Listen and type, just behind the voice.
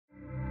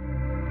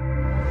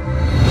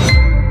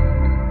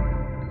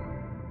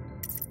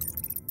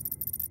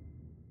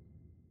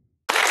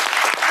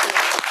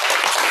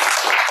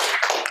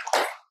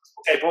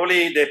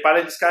probably the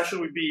panel discussion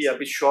will be a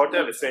bit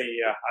shorter, let's say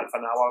half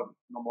an hour,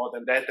 no more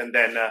than that, and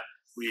then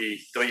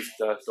we drift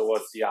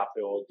towards the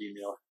upper or the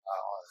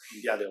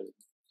in the other room.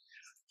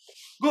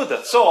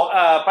 Good. So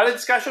panel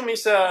discussion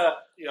means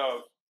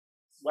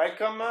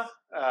welcome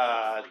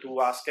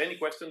to ask any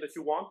question that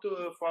you want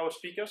for our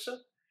speakers.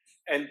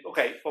 And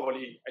okay,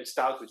 probably I'll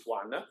start with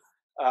one.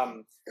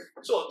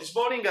 So this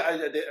morning,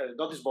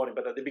 not this morning,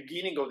 but at the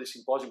beginning of the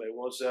symposium, I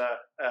was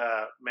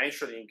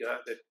mentioning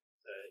that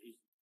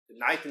in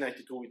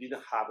 1992 we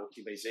didn't have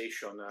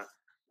optimization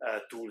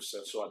tools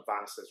so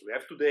advanced as we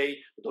have today,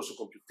 but also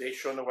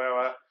computation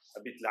were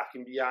a bit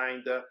lacking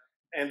behind,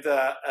 and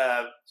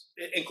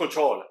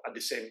control at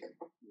the same.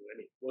 I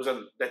mean,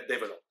 wasn't that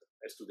developed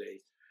as today.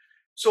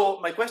 So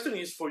my question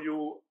is for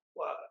you: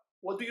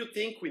 what do you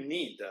think we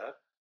need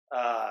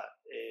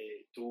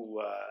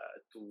to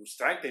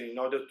strengthen in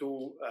order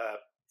to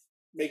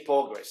make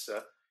progress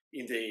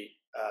in the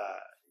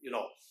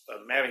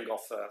marrying of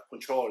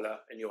control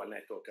and neural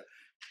network?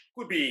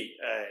 Could be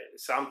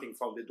something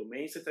from the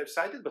domains that I've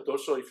cited, but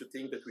also if you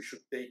think that we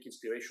should take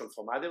inspiration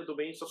from other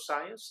domains of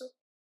science,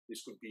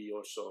 this could be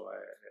also a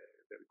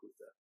very good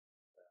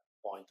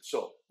point.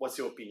 So what's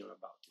your opinion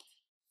about it?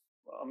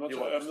 Well,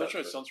 I'm not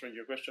sure it's answering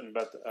your question,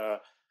 but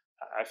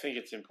I think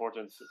it's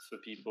important for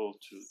people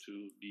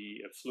to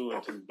be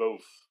fluent in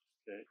both.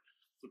 Okay?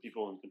 For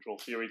people in control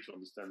theory to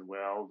understand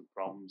well the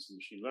problems in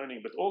machine learning,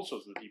 but also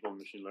for people in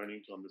machine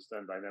learning to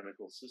understand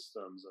dynamical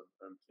systems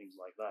and things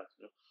like that,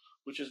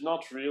 which is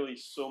not really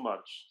so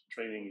much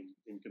training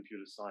in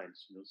computer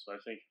science. So I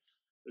think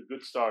a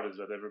good start is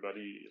that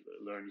everybody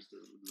learns the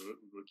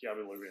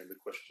vocabulary and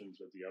the questions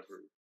that the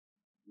other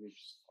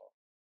groups are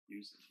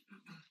using.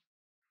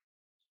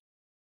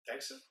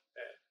 Thanks.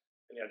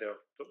 Any other?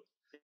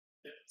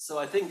 So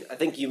I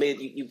think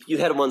you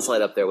had one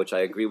slide up there which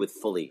I agree with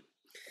fully,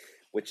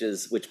 which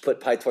put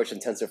PyTorch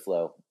and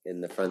TensorFlow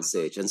in the front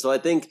stage. And so I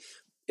think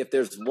if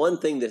there's one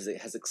thing that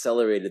has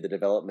accelerated the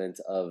development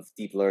of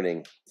deep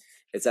learning,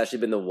 it's actually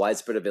been the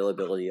widespread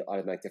availability of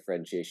automatic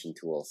differentiation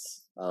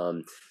tools,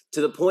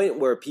 to the point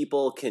where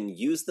people can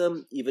use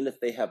them even if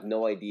they have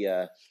no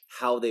idea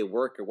how they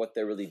work or what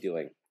they're really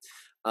doing.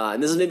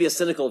 And this is maybe a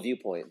cynical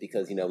viewpoint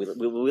because we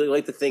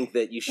like to think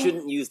that you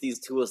shouldn't use these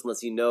tools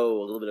unless you know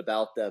a little bit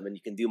about them and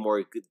you can do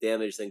more good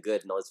damage than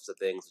good and all these sorts of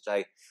things, which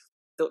I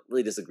don't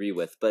really disagree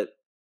with. But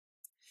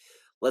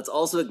let's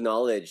also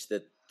acknowledge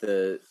that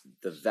the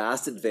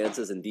vast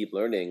advances in deep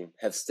learning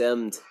have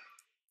stemmed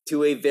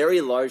to a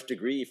very large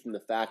degree from the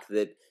fact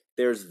that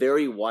there's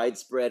very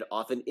widespread,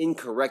 often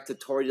incorrect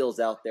tutorials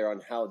out there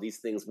on how these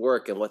things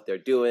work and what they're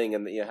doing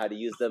and how to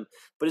use them.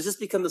 But it's just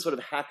become this sort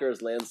of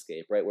hacker's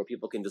landscape, right, where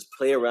people can just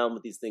play around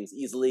with these things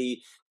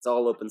easily. It's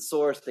all open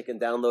source. They can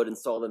download,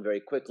 install them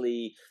very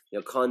quickly.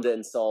 Conda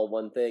install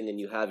one thing and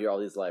you have all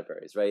these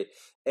libraries, right?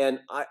 And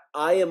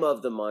I am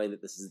of the mind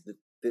that this is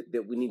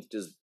that we need to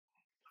just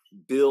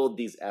build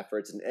these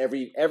efforts in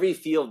every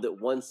field that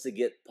wants to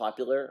get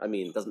popular. I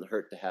mean, it doesn't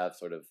hurt to have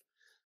sort of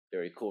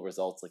very cool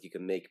results, like you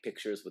can make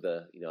pictures with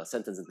a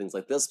sentence and things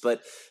like this.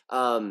 But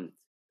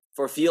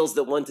for fields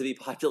that want to be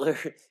popular,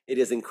 it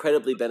is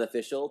incredibly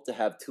beneficial to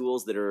have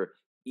tools that are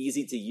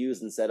easy to use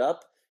and set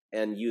up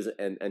and use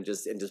and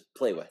just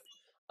play with.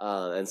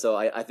 And so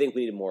I think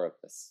we need more of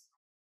this.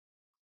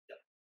 Yeah.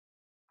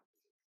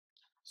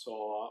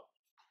 So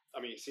I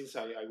mean, since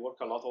I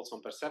work a lot also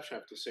on perception, I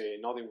have to say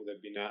nothing would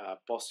have been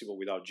possible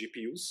without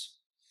GPUs.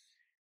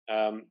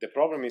 The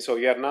problem is, so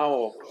you are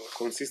now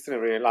consistently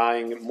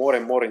relying more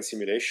and more in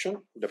simulation.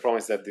 The problem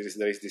is that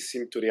there is this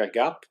sim to real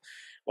gap.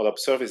 What I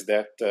observe is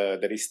that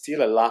there is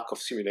still a lack of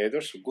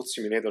simulators, good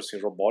simulators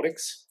in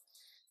robotics.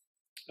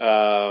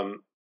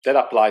 That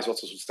applies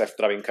also to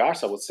self-driving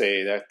cars. I would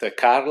say that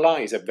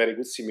Carla is a very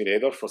good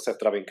simulator for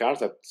self-driving cars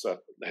that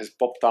has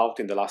popped out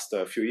in the last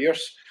few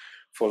years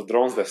for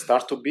drones that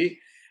start to be.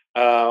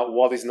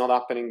 What is not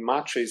happening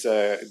much is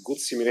good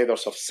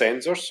simulators of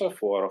sensors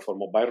for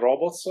mobile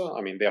robots.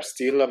 I mean, they are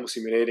still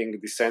simulating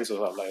the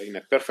sensors in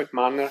a perfect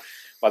manner,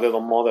 but they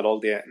don't model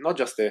all not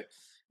just the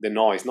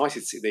noise. Noise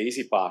is the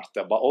easy part,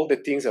 but all the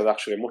things that are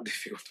actually more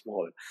difficult to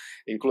model,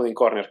 including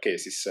corner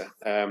cases.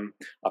 I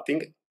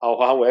think,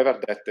 however,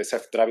 that the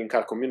self-driving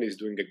car community is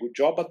doing a good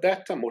job at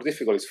that. More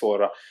difficult is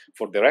for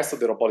the rest of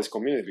the robotics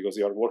community because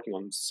you are working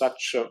on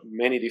such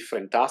many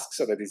different tasks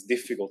that it's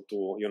difficult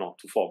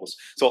to focus.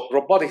 So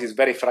robotics is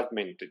very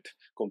fragmented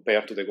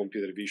compared to the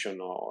computer vision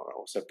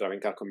or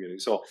self-driving car community.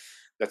 So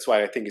that's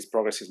why I think its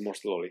progress is more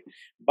slowly,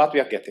 but we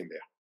are getting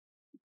there.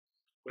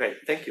 Great,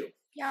 thank you.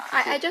 Yeah,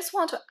 I just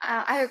want to,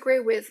 I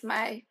agree with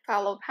my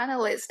fellow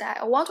panelists.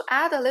 I want to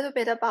add a little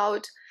bit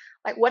about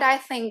what I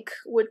think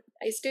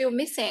is still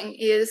missing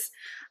is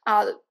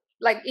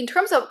in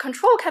terms of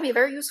control can be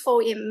very useful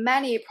in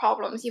many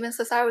problems, even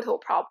societal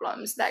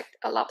problems, like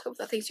a lot of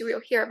the things you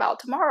will hear about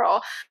tomorrow.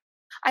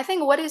 I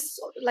think what is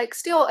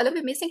still a little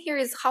bit missing here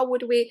is how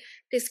would we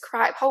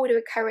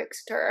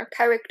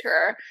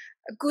character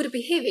good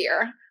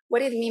behavior what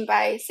do you mean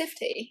by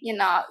safety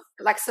in a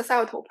like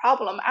societal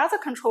problem as a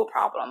control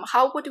problem?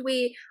 How would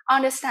we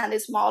understand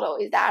this model?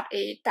 Is that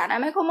a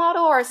dynamical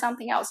model or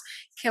something else?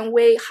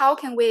 How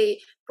can we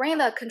bring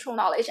the control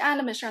knowledge and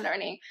the machine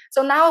learning?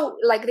 So now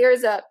like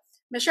there's a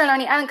machine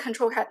learning and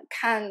control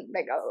can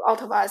like a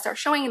lot of us are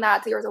showing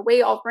that there's a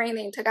way of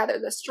bringing together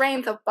the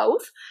strength of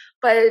both.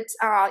 But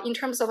in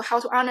terms of how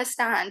to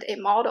understand a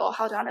model,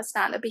 how to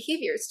understand the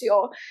behavior,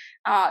 still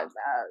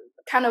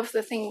kind of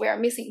the thing we're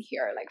missing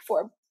here. Like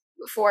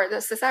for the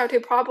society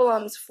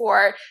problems,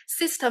 for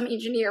system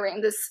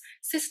engineering, this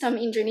system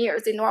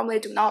engineers, they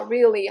normally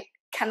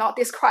cannot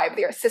describe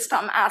their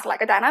system as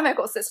like a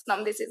dynamical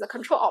system. This is a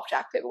control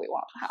objective we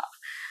want to have.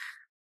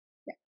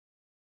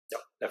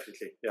 Yeah,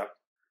 definitely. Yeah.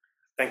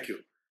 Thank you.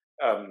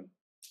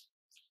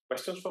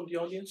 Questions from the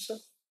audience?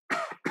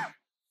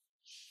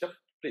 Yep,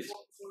 please.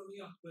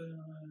 Following up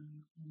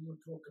on your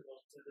talk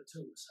about the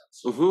tools.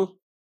 So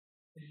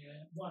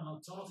one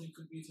alternative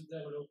could be to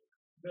develop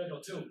better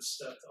tools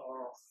that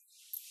are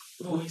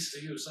more easy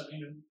to use. I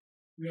mean,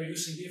 we are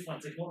using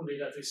different technology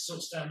that is so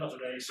standard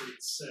today, so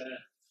it's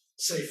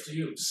safe to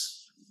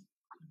use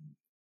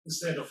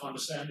instead of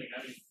understanding.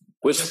 I mean,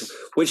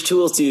 which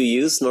tools do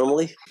you use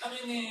normally? I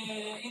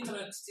mean,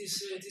 internet,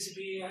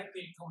 TCP, IP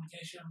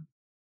communication,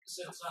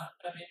 etc.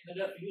 I mean,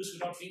 that we use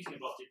without thinking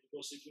about it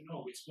because if you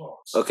know it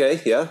works.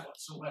 Okay, yeah.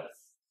 So well.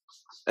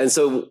 And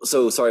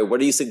so sorry,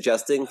 what are you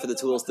suggesting for the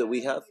tools that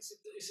we have?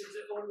 Is it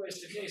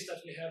always the case that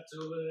we have to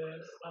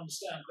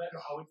understand better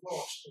how it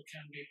works, or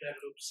can we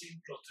develop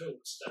simpler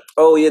tools?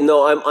 Oh, yeah,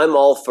 no, I'm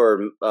all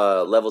for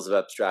levels of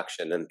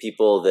abstraction and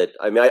people that,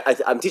 I mean,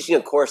 I'm teaching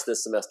a course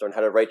this semester on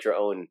how to write your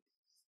own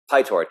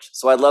PyTorch.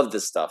 So I love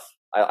this stuff.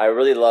 I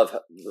really love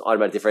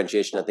automatic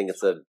differentiation. I think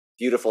it's a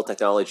beautiful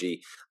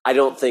technology. I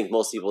don't think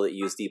most people that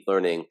use deep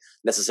learning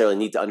necessarily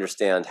need to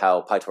understand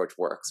how PyTorch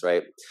works,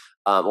 right?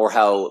 Or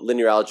how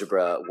linear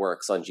algebra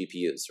works on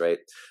GPUs, right?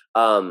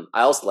 I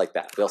also like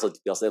that. We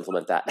also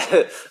implement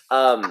that.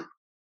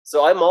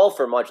 So I'm all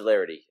for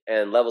modularity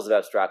and levels of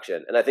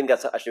abstraction. And I think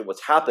that's actually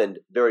what's happened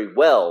very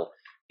well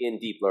in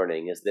deep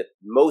learning is that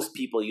most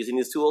people using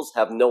these tools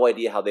have no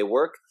idea how they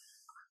work.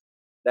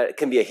 That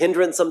can be a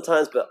hindrance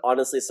sometimes, but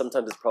honestly,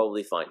 sometimes it's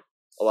probably fine.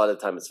 A lot of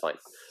the time it's fine.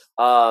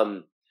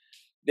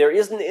 There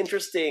is an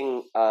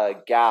interesting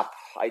gap,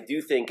 I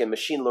do think, in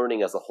machine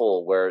learning as a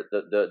whole, where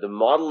the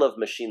model of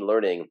machine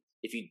learning,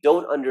 if you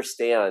don't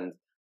understand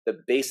the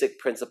basic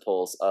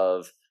principles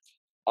of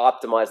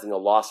optimizing a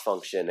loss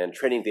function and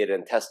training data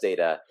and test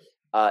data,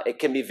 it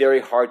can be very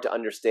hard to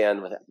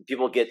understand.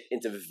 People get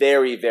into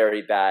very,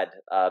 very bad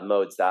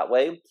modes that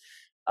way.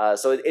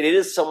 So it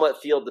is somewhat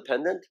field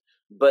dependent,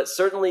 but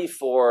certainly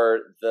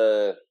for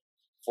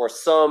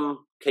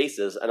some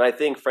cases, and I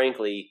think,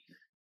 frankly,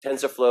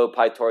 TensorFlow,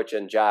 PyTorch,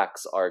 and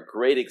JAX are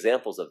great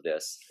examples of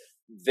this.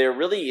 There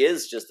really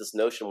is just this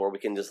notion where we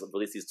can just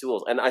release these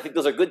tools. And I think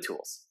those are good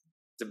tools,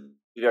 to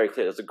be very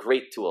clear. Those are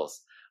great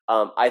tools.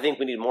 I think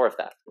we need more of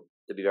that,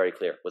 to be very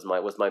clear, was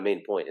my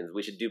main point. And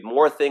we should do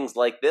more things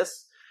like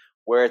this,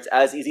 where it's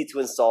as easy to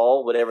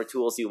install whatever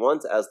tools you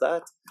want as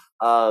that.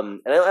 And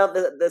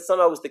that's not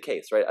always the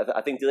case, right?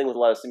 I think dealing with a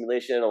lot of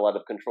simulation, a lot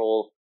of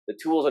control, the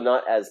tools are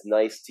not as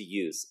nice to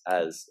use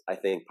as I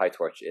think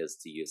PyTorch is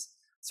to use.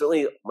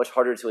 Certainly much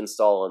harder to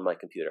install on my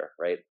computer,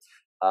 right?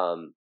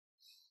 And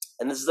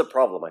this is a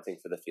problem, I think,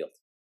 for the field.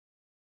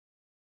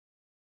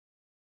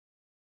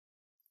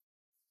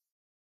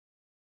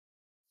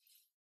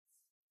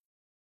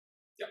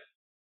 Yeah.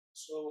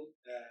 So,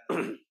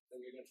 thank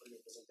you again for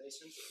your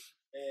presentation.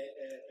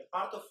 A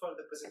part of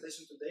the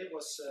presentation today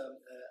was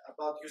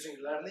about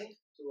using learning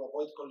to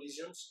avoid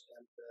collisions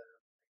and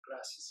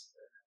crashes.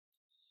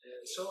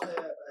 So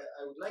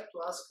I would like to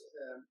ask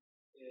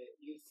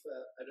if,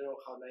 I don't know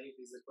how naive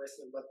is the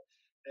question, but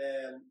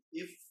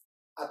if,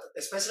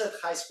 especially at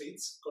high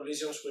speeds,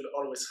 collisions will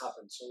always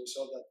happen. So we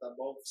saw that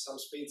above some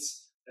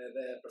speeds,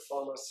 the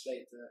performance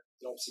rate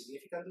drops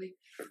significantly.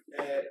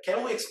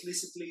 Can we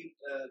explicitly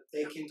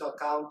take into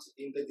account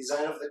in the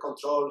design of the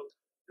control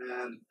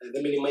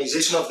the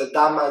minimization of the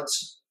damage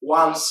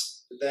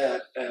once the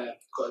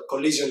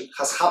collision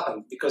has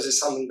happened? Because it's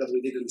something that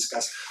we didn't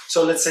discuss.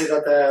 So let's say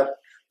that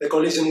the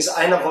collision is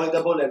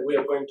unavoidable and we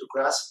are going to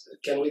crash.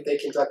 Can we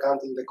take into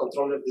account in the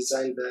controller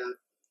design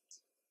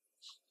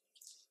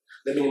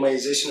the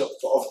minimization of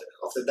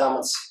the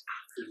damage?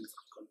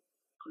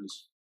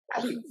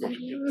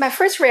 My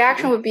first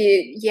reaction would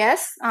be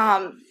yes.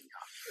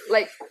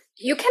 Like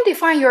you can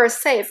define your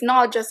safe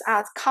not just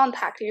as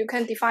contact. You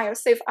can define your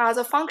safe as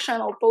a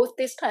function of both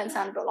distance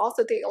and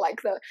velocity.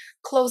 Like the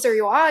closer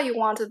you are, you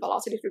want the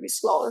velocity to be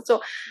slow.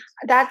 So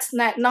that's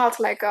not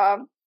like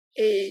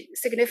a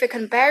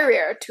significant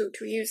barrier to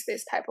use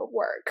this type of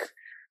work.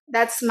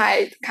 That's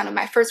my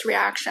first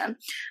reaction.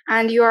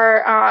 And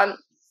your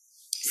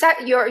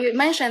you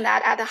mentioned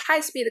that at a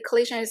high-speed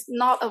collision is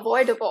not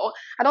avoidable.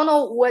 I don't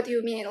know what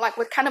you mean, like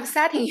what kind of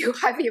setting you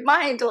have in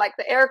mind, like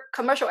the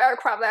commercial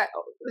aircraft that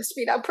the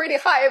speed are pretty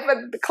high, but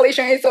the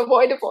collision is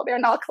avoidable. They're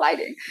not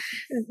colliding.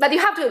 But you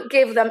have to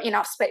give them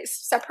enough space,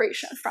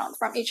 separation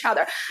from each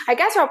other. I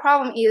guess your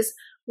problem is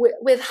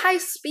with high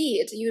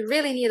speed, you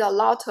really need a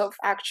lot of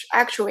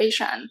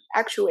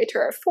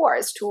actuator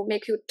force to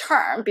make you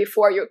turn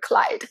before you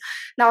collide.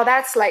 Now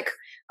that's like,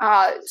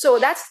 so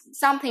that's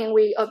something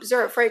we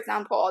observe. For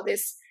example,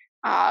 this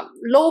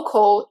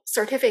local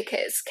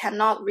certificates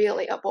cannot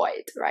really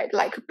avoid, right?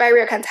 Like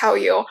barrier can tell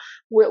you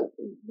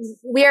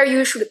where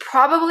you should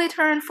probably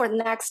turn for the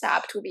next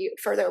step to be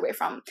further away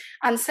from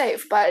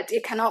unsafe, but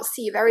it cannot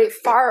see very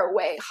far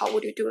away. How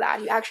would you do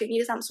that? You actually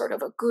need some sort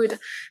of a good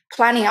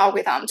planning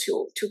algorithm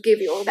to give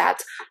you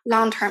that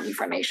long-term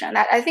information.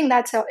 That I think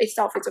that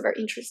itself is a very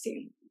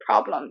interesting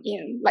problem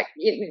in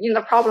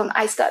the problem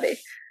I study.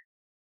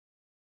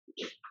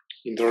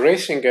 In the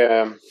racing,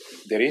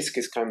 the risk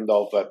is kind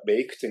of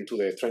baked into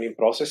the training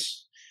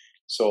process.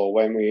 So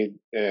when we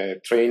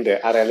train the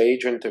RL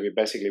agent, we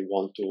basically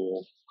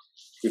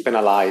we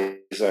penalize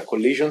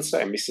collisions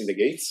and missing the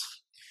gates.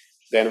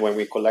 Then when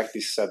we collect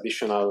this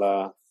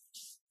additional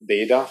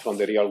data from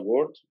the real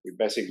world, we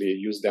basically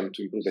use them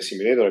to improve the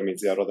simulator. It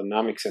means the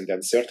aerodynamics and the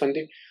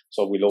uncertainty.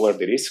 So we lower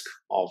the risk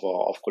of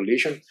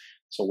collision.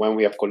 So when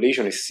we have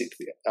collision,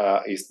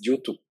 is due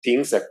to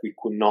things that we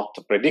could not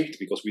predict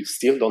because we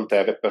still don't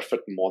have a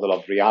perfect model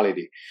of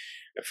reality.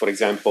 For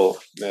example,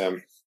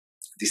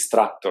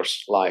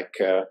 distractors like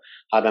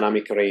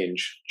dynamic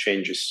range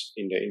changes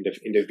in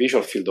the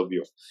visual field of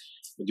view.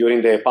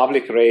 During the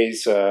public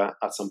race,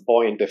 at some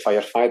point, the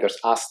firefighters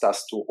asked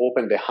us to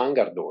open the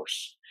hangar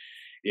doors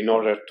in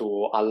order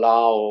to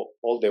allow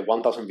all the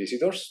 1,000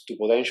 visitors to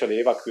potentially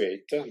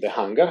evacuate the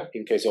hangar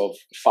in case of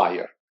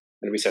fire.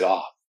 And we said,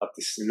 but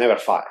this never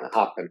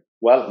happened.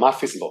 Well,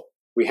 Murphy's Law.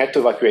 We had to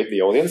evacuate the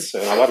audience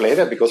an hour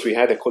later because we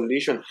had a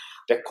collision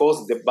that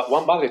caused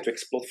one battery to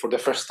explode for the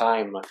first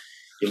time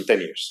in 10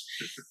 years.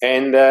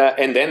 And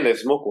then the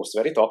smoke was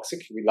very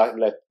toxic. We let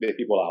the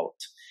people out.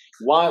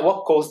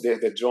 What caused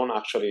the drone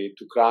actually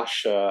to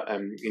crash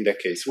in that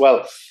case?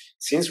 Well,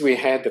 since we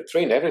had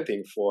trained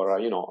everything for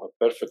a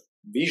perfect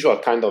visual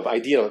kind of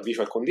ideal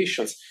visual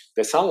conditions,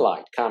 the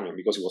sunlight coming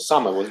because it was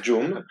summer, it was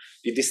June,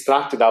 it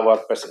distracted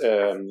our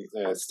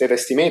state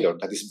estimator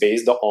that is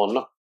based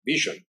on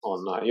vision,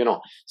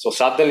 So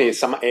suddenly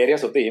some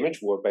areas of the image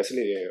were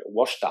basically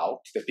washed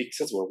out. The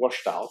pixels were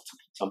washed out,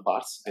 some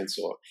parts, and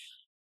so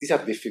these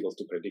are difficult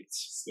to predict.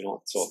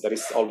 So there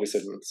is always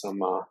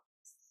some.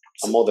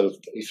 A model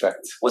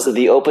effect. Was it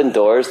the open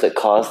doors that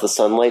caused the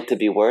sunlight to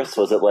be worse?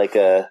 Was it like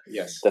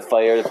yes. The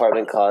fire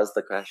department caused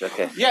the crash?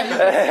 Okay. Yeah.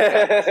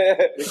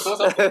 Because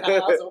of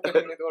us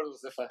opening the doors was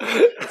the fire.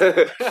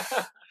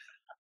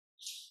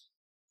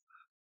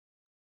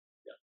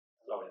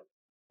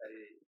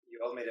 You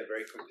all made a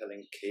very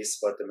compelling case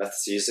about the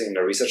methods using in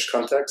a research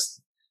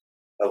context.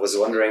 I was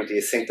wondering, do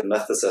you think the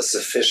methods are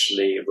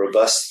sufficiently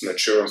robust,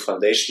 mature, and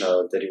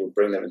foundational that you would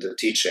bring them into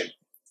teaching,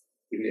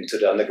 even into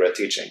the undergrad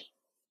teaching?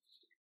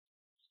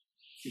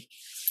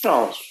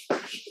 No,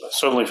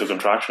 certainly for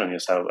contraction,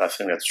 yes, I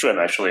think that's true. And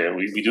actually,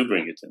 we do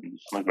bring it in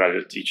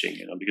undergraduate teaching,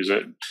 because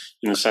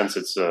in a sense,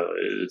 it's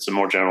a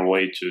more general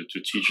way to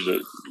teach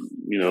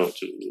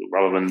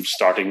rather than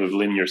starting with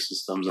linear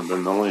systems and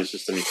then non-linear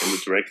system, you can do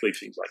directly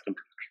things like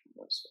contraction.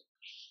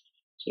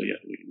 So yeah,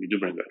 we do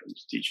bring that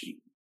into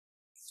teaching.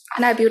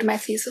 And I built my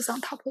thesis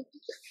on top of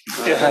it.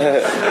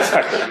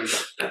 Yeah,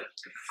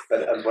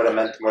 But what I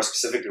meant more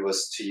specifically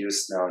was to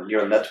use now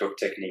neural network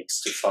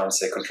techniques to find,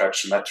 say,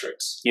 contraction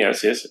metrics.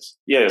 Yes.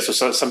 Yeah,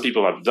 so some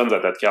people have done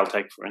that at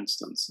Caltech, for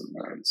instance,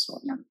 and so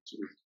on. Yeah.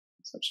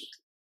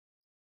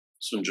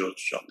 Soon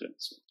George jumped in.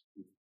 So.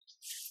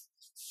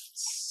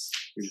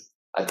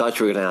 I thought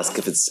you were going to ask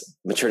if it's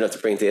mature enough to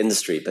bring it to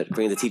industry, but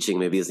bringing it to teaching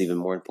maybe is even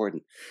more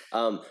important.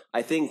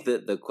 I think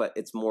that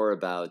it's more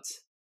about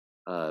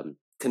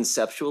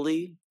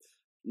conceptually,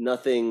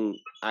 nothing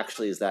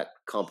actually is that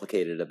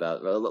complicated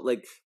about,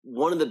 like,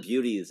 one of the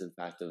beauties, in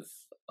fact,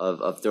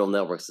 of neural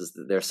networks is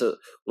that they're so,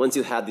 once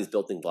you have these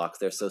built-in blocks,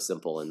 they're so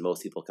simple and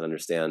most people can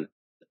understand.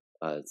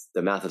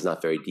 The math is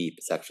not very deep.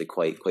 It's actually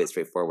quite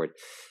straightforward.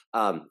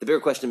 The bigger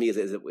question to me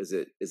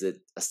is it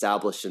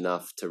established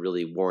enough to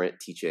really warrant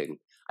teaching?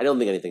 I don't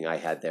think anything I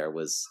had there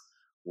was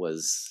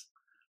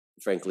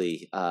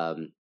frankly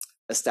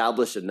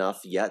established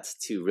enough yet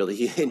to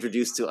really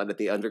introduce to at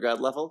the undergrad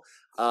level.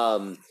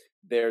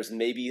 There's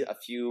maybe a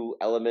few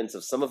elements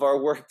of some of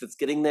our work that's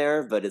getting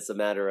there, but it's a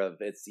matter of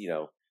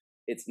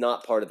it's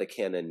not part of the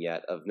canon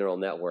yet of neural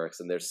networks,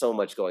 and there's so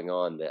much going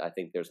on that I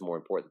think there's more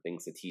important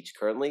things to teach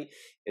currently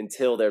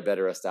until they're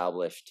better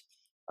established.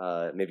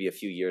 Maybe a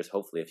few years,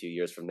 hopefully a few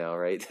years from now,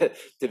 right?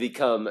 to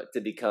become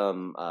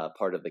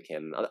part of the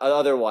canon.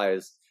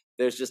 Otherwise,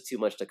 there's just too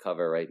much to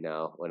cover right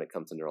now when it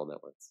comes to neural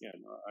networks. Yeah,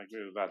 no, I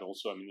agree with that.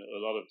 Also, I mean, a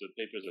lot of the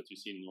papers that you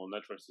see in neural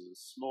networks is a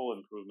small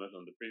improvement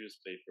on the previous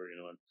paper, and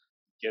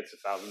gets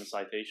 1,000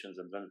 citations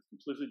and then it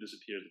completely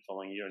disappears the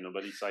following year and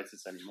nobody cites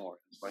it anymore.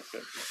 It's like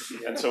that.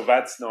 And so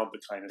that's not the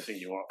kind of thing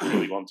you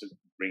really want to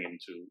bring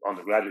into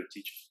undergraduate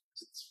teaching.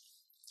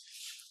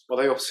 What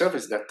I observe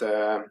is that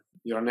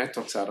neural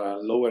networks are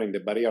lowering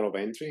the barrier of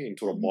entry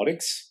into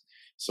robotics.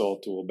 So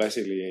to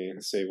basically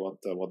say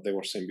what they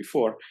were saying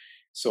before.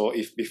 So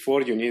if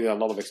before you needed a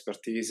lot of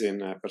expertise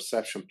in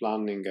perception,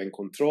 planning, and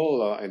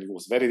control, and it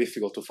was very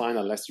difficult to find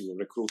unless you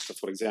recruit,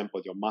 for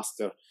example, your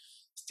master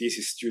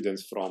thesis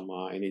students from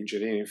an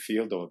engineering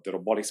field or the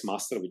robotics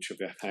master, which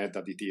we have had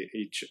at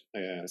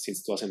ETH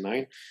since 2009,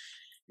 it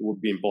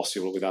would be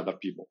impossible with other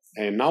people.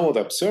 And now what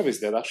I observe is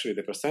that actually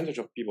the percentage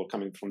of people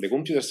coming from the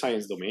computer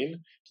science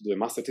domain to do the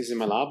master thesis in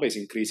my lab is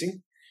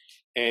increasing.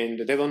 And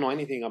they don't know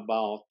anything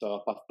about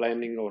path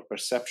planning or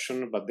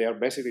perception, but they are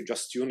basically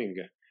just tuning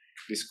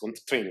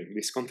training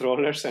these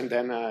controllers, and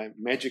then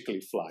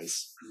magically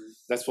flies.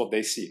 That's what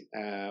they see.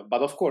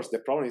 But of course, the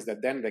problem is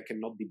that then they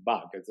cannot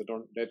debug.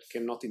 They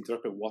cannot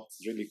interpret what's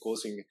really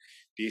causing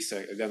this.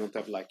 They don't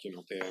have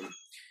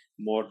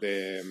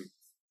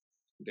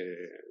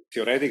the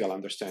theoretical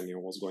understanding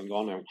of what's going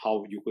on and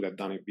how you could have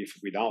done it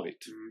without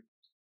it.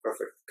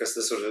 Perfect. Because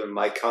this would have been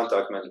my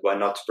counter-argument, why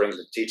not bring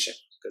the teaching?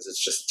 Because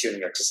it's just a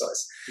tuning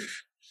exercise.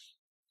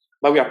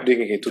 But we are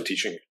bringing it to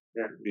teaching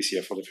this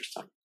year for the first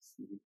time.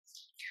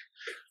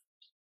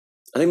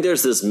 I think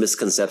there's this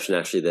misconception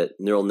actually that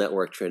neural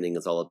network training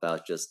is all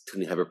about just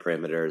tuning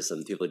hyperparameters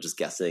and people are just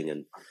guessing,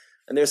 and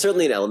there's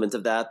certainly an element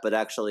of that, but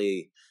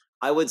actually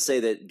I would say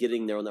that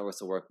getting neural networks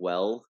to work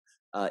well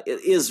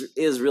it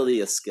is really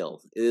a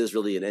skill. It is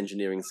really an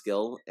engineering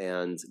skill,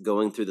 and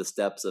going through the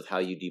steps of how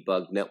you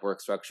debug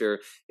network structure,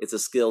 it's a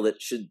skill that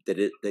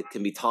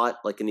can be taught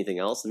like anything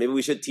else. And maybe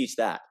we should teach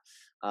that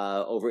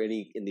over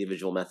any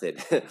individual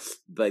method,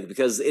 but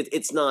because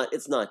it's not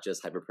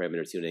just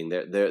hyperparameter tuning.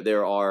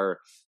 There are,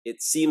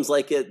 it seems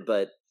like it,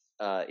 but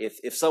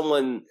if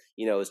someone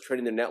is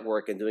training their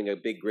network and doing a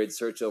big grid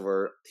search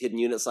over hidden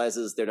unit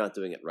sizes, they're not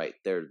doing it right.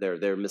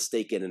 They're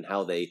mistaken in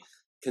how they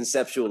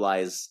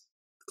conceptualize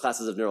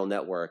classes of neural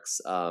networks.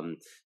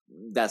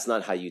 That's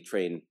not how you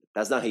train.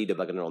 That's not how you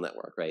debug a neural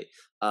network, right?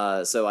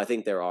 So I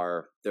think there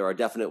are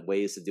definite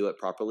ways to do it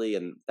properly,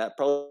 and that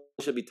probably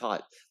should be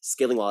taught.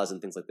 Scaling laws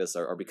and things like this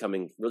are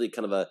becoming really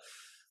kind of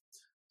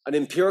an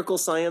empirical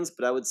science,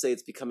 but I would say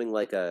it's becoming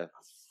like the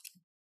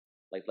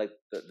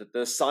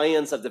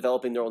science of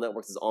developing neural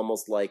networks is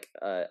almost like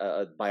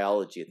a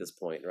biology at this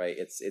point, right?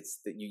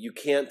 You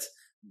can't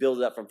build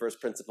it up from first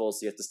principles,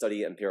 so you have to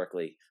study it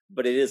empirically,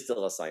 but it is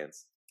still a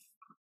science.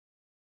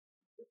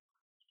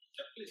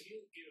 Please give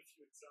a few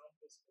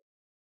examples of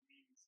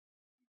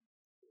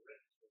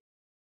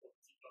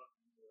what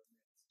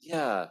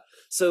Yeah.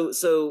 So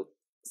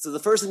the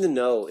first thing to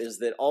know is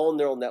that all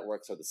neural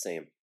networks are the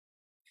same.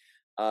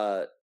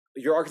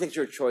 Your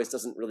architecture of choice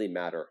doesn't really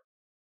matter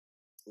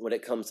when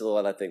it comes to a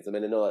lot of things. I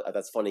mean, I know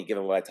that's funny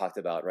given what I talked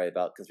about, right,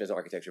 about constraints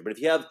architecture. But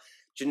if you have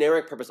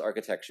generic purpose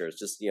architectures,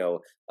 just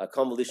a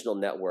convolutional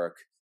network,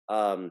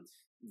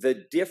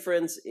 the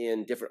difference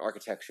in different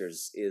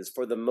architectures is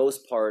for the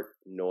most part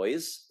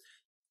noise,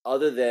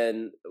 other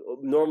than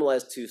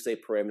normalized to say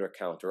parameter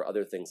count or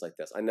other things like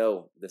this. I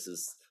know this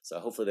is, so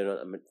hopefully they're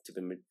not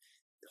too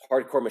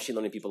hardcore machine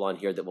learning people on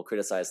here that will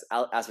criticize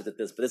aspects of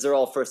this, but these are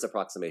all first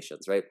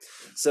approximations, right?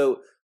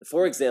 So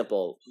for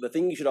example, the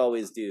thing you should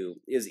always do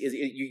is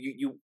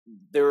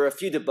there are a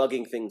few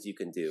debugging things you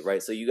can do,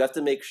 right? So you have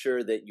to make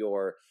sure that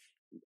your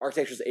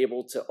architecture is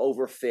able to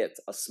overfit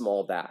a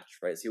small batch,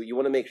 right? So you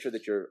want to make sure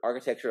that your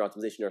architecture and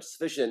optimization are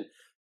sufficient.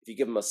 If you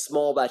give them a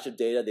small batch of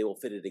data, they will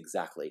fit it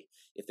exactly.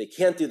 If they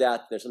can't do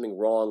that, there's something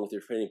wrong with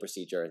your training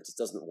procedure. It just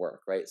doesn't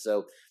work, right?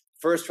 So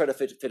first try to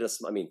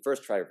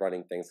first try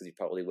running things, because you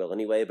probably will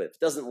anyway, but if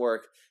it doesn't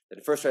work,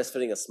 then first try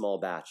fitting a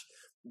small batch.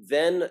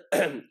 Then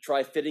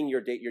try fitting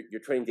your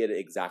training data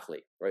exactly,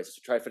 right?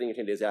 So try fitting your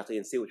training data exactly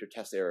and see what your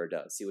test error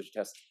does, see what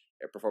your test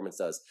performance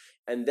does.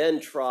 And then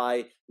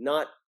try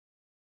not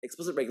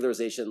explicit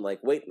regularization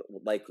like weight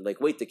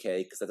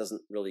decay, because that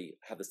doesn't really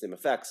have the same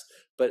effects,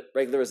 but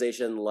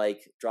regularization like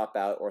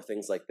dropout or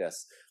things like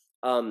this.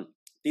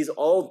 These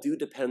all do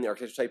depend on the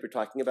architecture type you're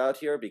talking about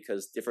here,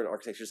 because different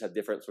architectures have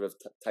different sort of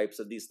types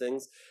of these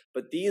things.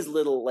 But these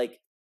little,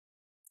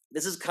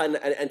 this is kind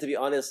of, and to be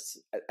honest,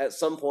 at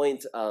some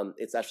point,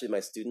 it's actually my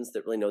students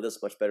that really know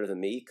this much better than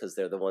me, because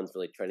they're the ones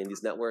really training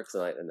these networks,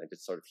 and I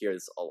just sort of hear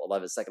this a lot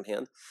of it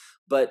secondhand.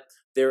 But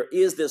there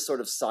is this sort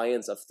of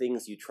science of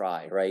things you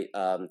try, right?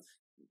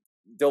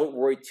 Don't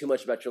worry too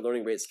much about your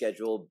learning rate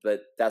schedule,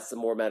 but that's a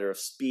more matter of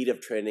speed of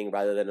training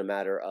rather than a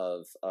matter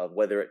of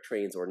whether it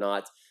trains or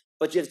not.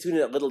 But you have to tune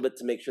it a little bit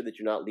to make sure that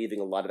you're not leaving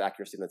a lot of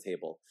accuracy on the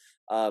table.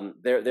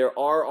 There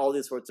are all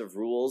these sorts of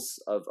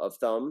rules of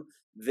thumb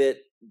that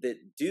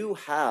do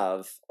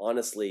have,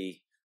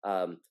 honestly,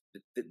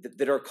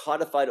 that are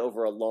codified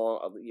over a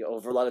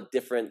lot of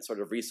different sort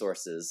of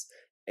resources,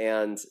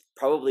 and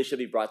probably should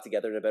be brought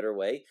together in a better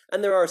way.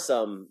 And there are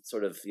some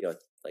sort of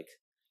like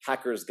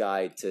Hacker's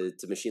Guide to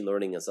machine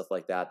learning and stuff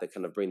like that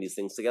kind of bring these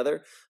things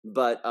together.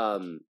 But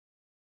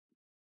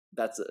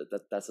that's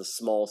a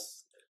small.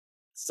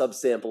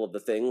 subsample of the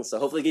things. So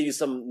hopefully give you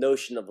some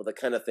notion of the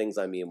kind of things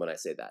I mean when I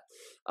say that.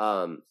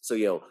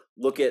 So,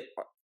 look at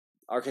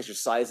architecture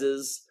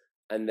sizes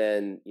and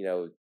then,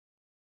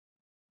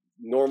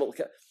 normal,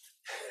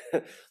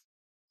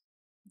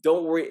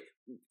 don't worry,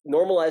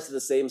 normalize to the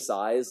same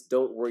size.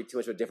 Don't worry too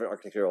much about different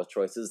architectural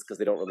choices because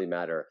they don't really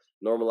matter.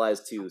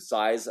 Normalize to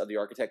size of the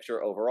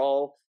architecture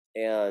overall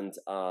and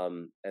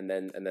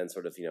then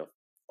sort of,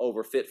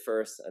 overfit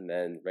first and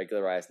then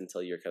regularize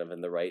until you're kind of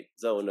in the right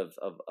zone of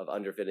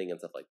underfitting and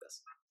stuff like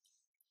this.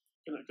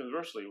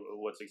 Conversely,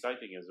 what's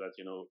exciting is that,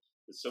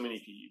 there's so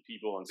many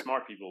people and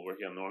smart people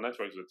working on neural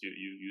networks that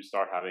you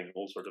start having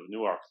all sorts of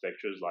new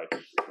architectures like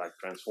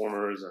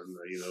transformers and,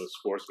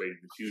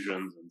 score-based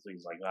diffusions and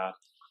things like that.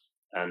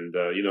 And,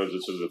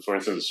 for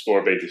instance, the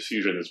score-based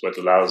diffusion is what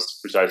allows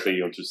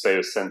precisely, to say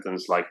a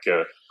sentence like,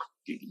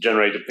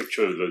 generate a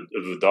picture of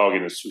a dog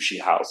in a sushi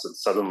house, and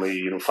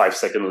suddenly 5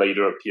 seconds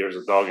later appears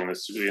a dog in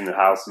a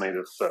house made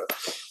of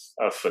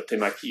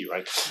temaki,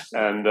 right?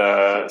 And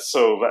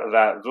so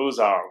that those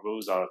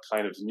are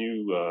kind of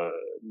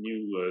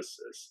new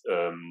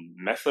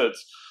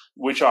methods,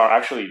 which are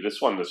actually the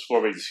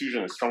score-based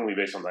diffusion is strongly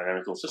based on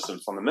dynamical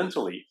systems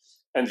fundamentally.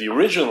 And the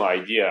original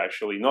idea,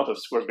 actually, not of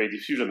score-based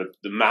diffusion, but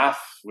the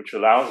math which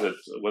allows it,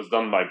 was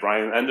done by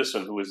Brian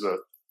Anderson, who is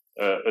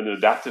an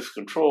adaptive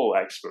control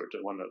expert,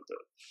 one of the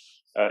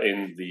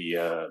in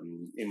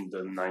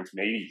the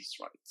 1980s,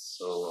 right?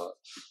 So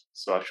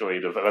actually,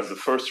 that's the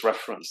first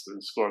reference to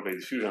score-based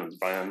diffusion is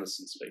Brian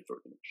Anderson's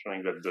paper,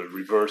 showing that the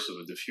reverse of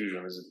a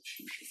diffusion is a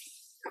diffusion.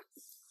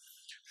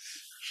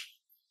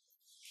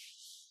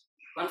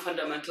 One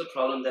fundamental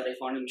problem that I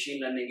found in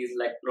machine learning is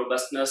like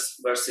robustness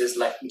versus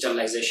like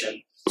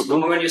generalization. So the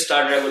moment you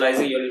start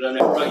regularizing your neural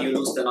network, you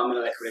lose the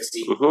nominal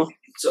accuracy.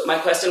 So my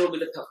question would be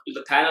to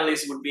the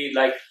panelists would be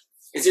like,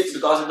 is it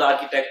because of the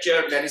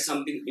architecture that is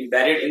something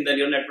embedded in the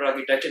neural network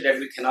architecture that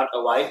we cannot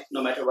avoid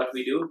no matter what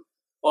we do?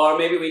 Or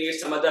maybe we need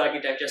some other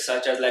architecture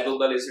such as like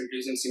Google is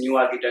introducing some new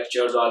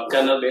architectures or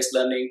kernel-based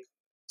learning.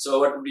 So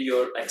what would be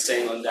your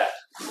saying on that?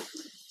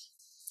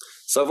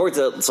 So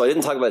I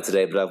didn't talk about it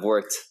today, but I've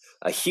worked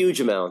a huge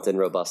amount in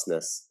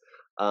robustness.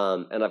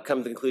 And I've come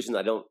to the conclusion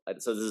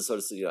so this is sort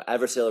of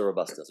adversarial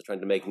robustness. So trying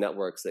to make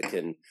networks that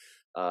can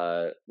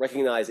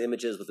recognize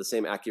images with the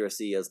same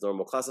accuracy as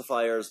normal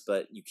classifiers,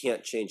 but you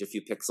can't change a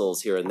few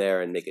pixels here and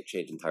there and make it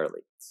change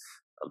entirely.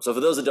 So for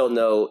those that don't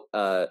know,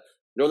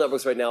 neural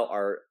networks right now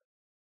are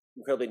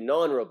incredibly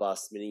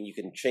non-robust, meaning you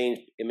can change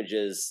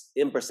images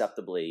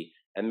imperceptibly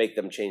and make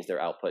them change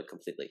their output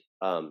completely.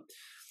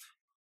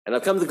 And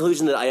I've come to the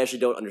conclusion that I actually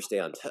don't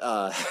understand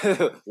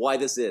why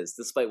this is,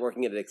 despite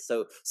working at it.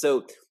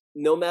 So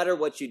no matter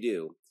what you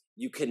do,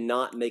 you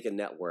cannot make a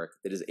network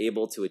that is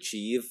able to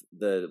achieve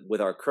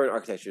with our current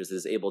architectures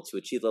is able to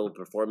achieve level of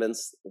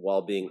performance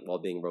while being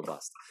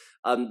robust.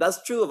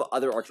 That's true of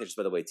other architectures,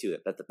 by the way, too.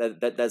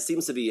 That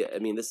seems to be. I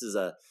mean, this is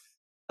a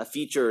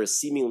feature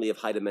seemingly of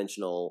high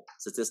dimensional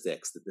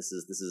statistics. That this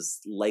is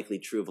likely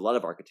true of a lot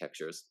of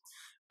architectures.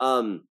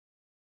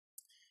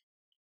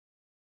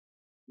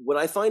 What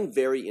I find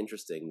very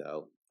interesting,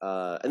 though,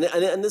 and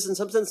this in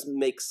some sense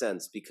makes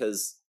sense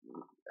because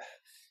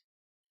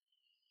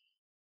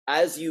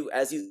as you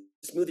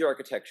smooth your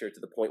architecture to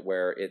the point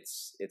where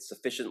it's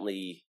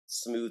sufficiently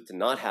smooth to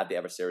not have the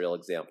adversarial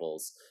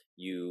examples,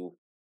 you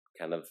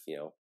kind of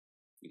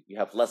you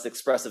have less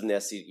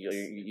expressiveness.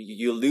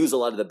 You lose a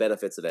lot of the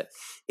benefits of it.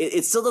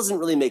 It still doesn't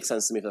really make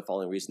sense to me for the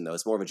following reason, though.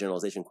 It's more of a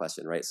generalization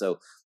question, right? So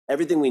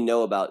everything we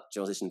know about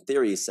generalization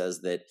theory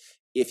says that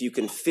if you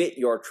can fit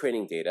your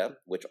training data,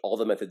 which all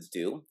the methods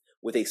do,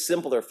 with a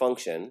simpler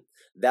function,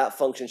 that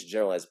function should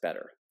generalize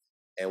better.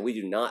 And we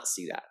do not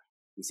see that.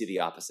 We see the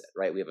opposite,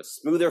 right? We have a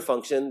smoother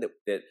function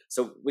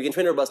so we can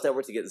train a robust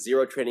network to get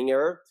 0 training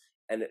error,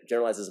 and it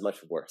generalizes much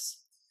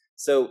worse.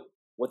 So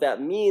what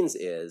that means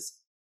is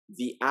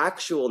the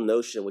actual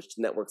notion which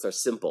networks are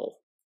simple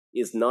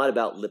is not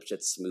about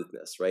Lipschitz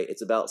smoothness, right?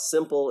 It's about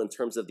simple in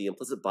terms of the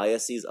implicit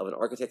biases of an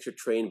architecture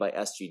trained by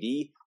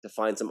SGD to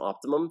find some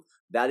optimum.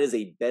 That is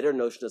a better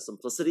notion of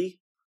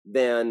simplicity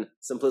than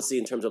simplicity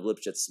in terms of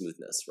Lipschitz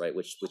smoothness, right?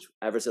 Which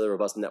adversarially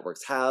robust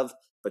networks have,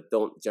 but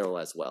don't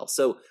generalize well.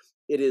 So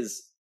it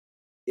is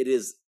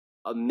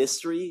a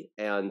mystery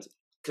and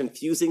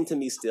confusing to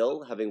me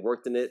still, having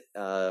worked in it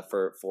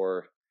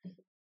for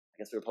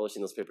I guess we were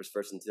publishing those papers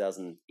first in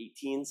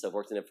 2018, so I've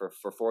worked in it for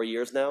 4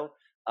 years now.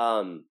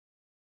 No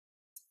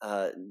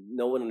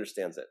one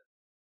understands it,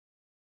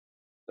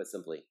 quite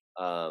simply.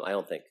 I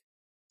don't think.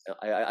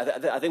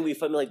 I think we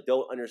fundamentally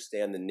don't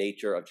understand the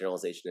nature of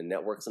generalization in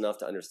networks enough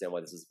to understand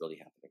why this is really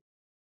happening.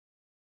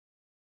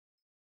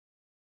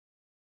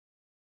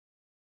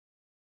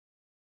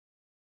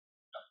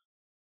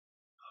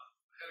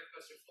 I had a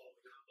question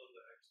following up on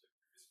the actually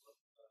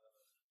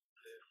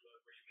previous one,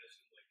 where you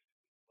mentioned like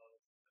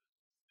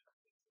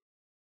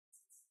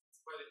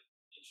it's quite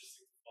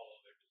interesting to follow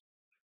there,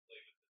 like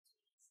play with the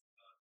tools.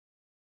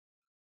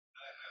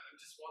 I'm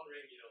just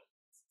wondering,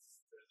 since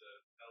there's a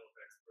panel of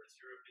experts,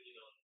 your opinion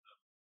on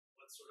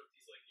what sort of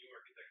these like new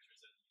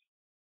architectures and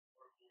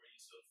more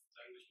use of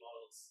language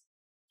models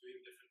doing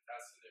different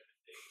tasks and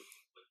everything.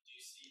 But do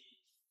you see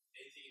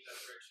anything in that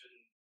direction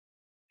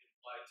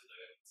applied to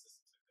dynamical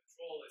systems and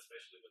control,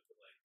 especially with the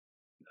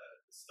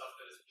the stuff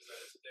that is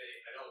presented today?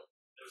 I know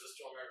there's a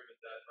strong argument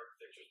that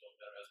architectures don't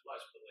matter as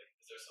much, but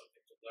is there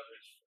something to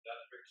leverage from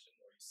that direction,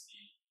 or you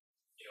see,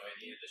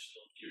 any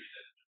additional theory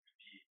that could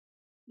be?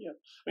 Yeah,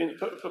 I mean,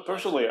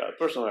 personally,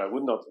 I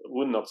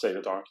would not say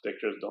that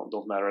architectures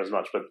don't matter as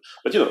much, but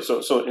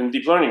so in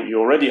deep learning you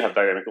already have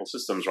dynamical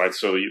systems, right?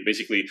 So you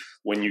basically,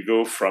 when you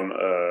go from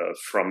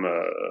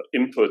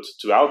input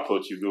to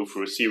output, you go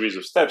through a series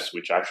of steps,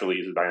 which actually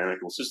is a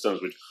dynamical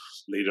systems, which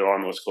later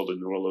on was called a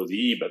neural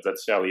ODE, but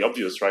that's fairly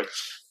obvious, right?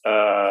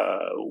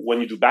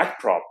 When you do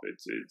backprop,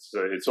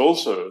 it's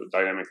also a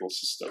dynamical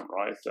system,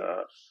 right?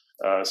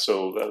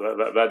 So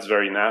that's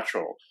very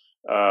natural.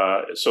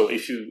 So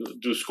if you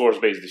do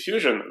scores-based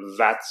diffusion,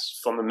 that's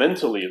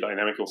fundamentally a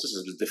dynamical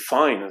system. It's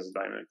defined as a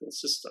dynamical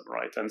system,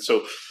 right? And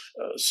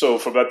so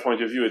from that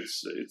point of view,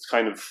 it's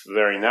kind of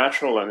very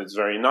natural, and it's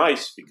very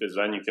nice, because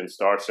then you can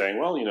start saying,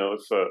 well,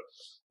 if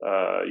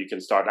you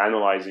can start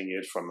analyzing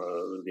it from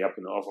the up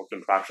and over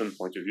contraction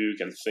point of view. You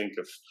can think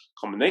of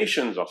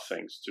combinations of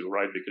things too,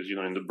 right? Because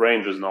in the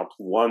brain there's not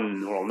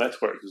one neural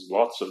network; there's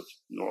lots of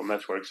neural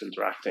networks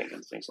interacting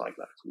and things like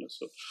that.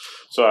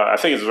 So I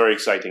think it's a very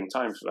exciting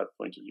time from that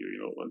point of view.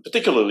 And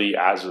particularly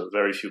as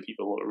very few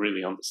people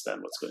really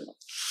understand what's going on.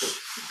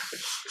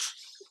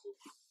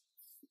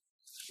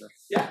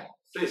 Yeah,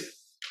 please.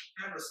 I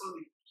have a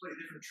slightly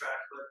different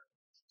track, but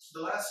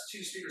the last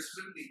two speakers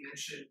specifically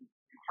mentioned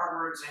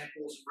hardware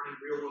examples of running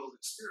real-world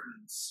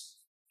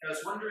experiments. And I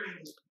was wondering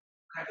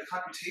kind of the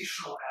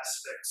computational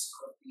aspects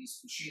of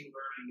these machine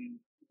learning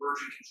and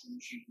emerging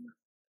control machine learning.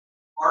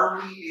 Are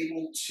we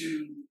able to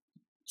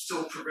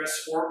still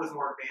progress forward with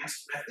more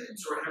advanced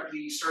methods, or have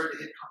we started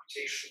to hit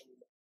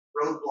computational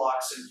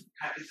roadblocks and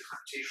kind of hit the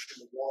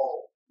computational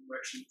wall in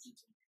direction of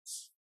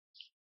things?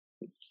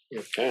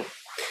 Okay.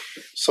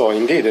 So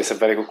indeed, it's a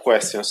very good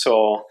question.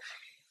 So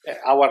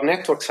our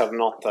networks are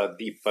not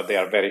deep, but they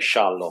are very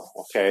shallow.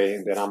 Okay,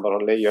 the number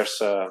of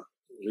layers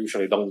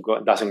usually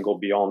doesn't go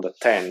beyond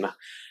 10,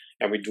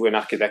 and we do an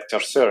architecture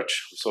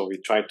search. So we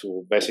try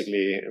to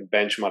basically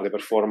benchmark the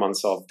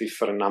performance of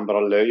different number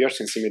of layers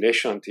in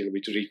simulation until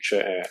we reach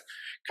a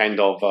kind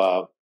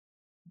of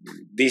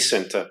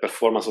decent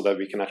performance so that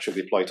we can actually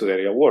deploy to the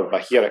real world.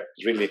 But here,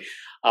 really,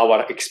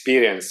 our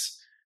experience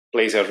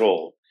plays a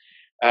role.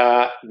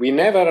 We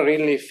never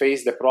really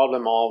faced the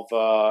problem of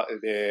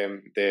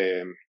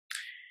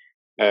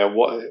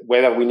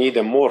whether we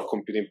need more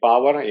computing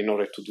power in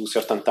order to do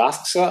certain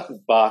tasks,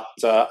 but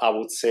I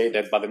would say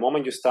that by the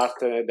moment you start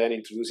then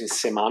introducing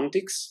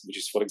semantics, which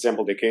is, for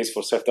example, the case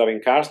for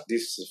self-driving cars,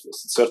 this is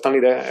certainly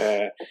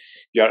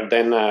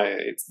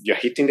you're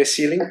hitting the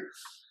ceiling.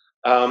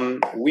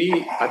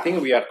 I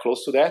think we are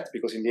close to that,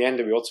 because in the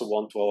end we also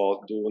want to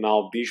do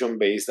now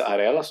vision-based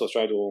RL, so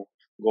try to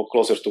go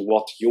closer to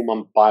what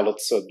human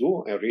pilots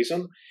do and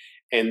reason.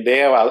 And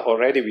there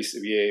already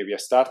we have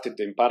started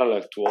in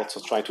parallel to also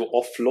try to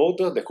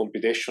offload the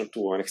computation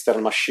to an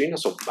external machine.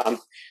 So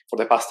for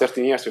the past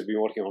 13 years, we've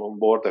been working on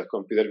onboard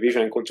computer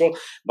vision and control,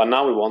 but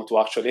now we want to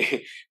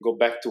actually go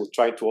back to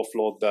try to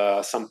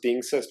offload some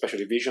things,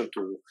 especially vision,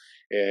 to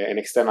an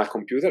external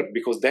computer,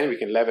 because then we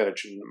can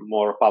leverage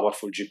more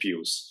powerful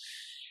GPUs.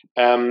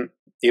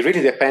 It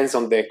really depends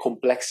on the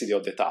complexity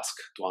of the task,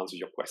 to answer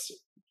your question.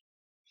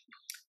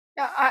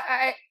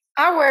 Yeah,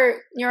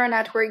 our neural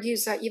network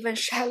is even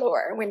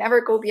shallower. We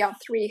never go beyond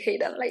 3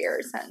 hidden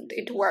layers, and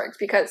it works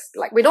because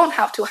we don't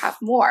have to have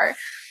more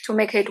to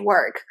make it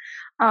work.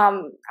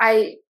 And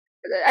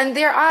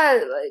there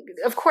are,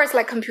 of course,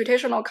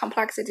 computational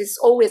complexity is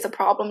always a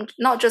problem,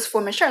 not just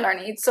for machine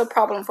learning. It's a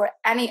problem for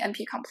any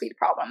NP-complete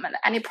problem, and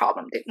any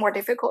problem more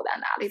difficult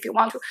than that. If you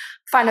want to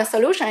find a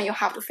solution, you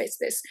have to face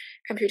this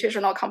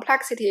computational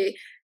complexity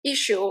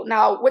issue.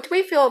 Now, what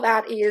we feel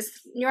that is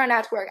neural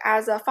network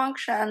as a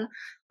function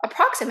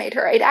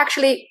approximator, it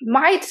actually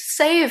might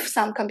save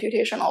some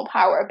computational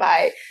power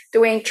by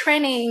doing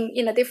training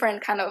in a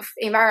different kind of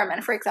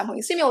environment, for example,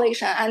 in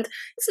simulation. And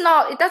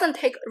it doesn't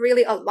take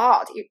really a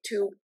lot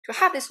to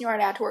have this neural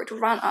network to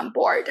run on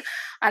board.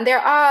 And there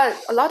are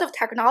a lot of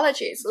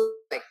technologies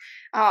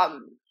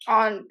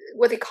on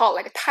what they call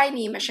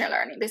tiny machine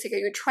learning. Basically,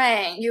 you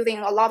train using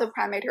a lot of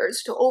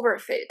parameters to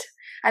overfit.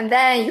 And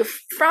then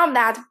from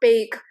that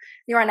big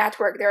neural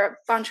network, there are a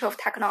bunch of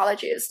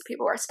technologies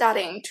people are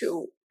studying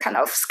to kind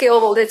of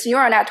scale this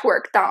neural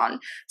network down,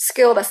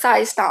 scale the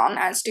size down,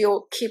 and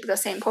still keep the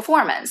same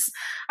performance.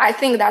 I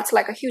think that's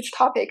a huge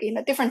topic in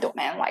a different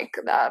domain, like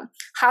the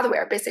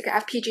hardware. Basically,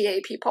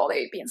 FPGA people,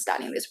 they've been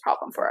studying this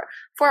problem for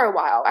a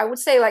while. I would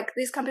say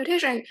this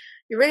computation,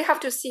 you really have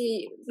to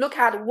look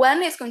at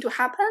when it's going to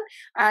happen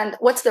and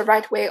what's the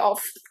right way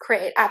of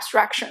create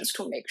abstractions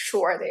to make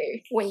sure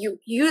when you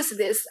use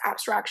this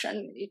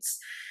abstraction, it's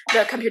the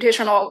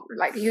computational,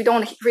 you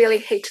don't really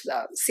hit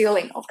the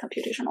ceiling of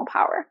computational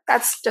power.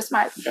 That's just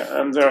my...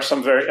 Yeah, and there are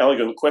some very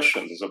elegant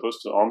questions as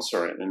opposed to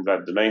answer in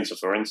that domain. So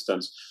for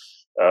instance,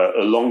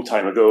 a long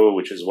time ago,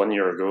 which is 1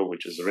 year ago,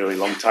 which is a really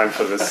long time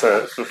for this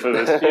for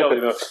this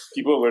field.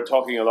 People were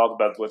talking a lot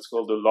about what's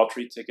called the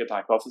lottery ticket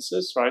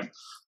hypothesis, right?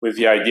 With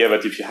the idea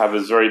that if you have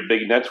a very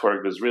big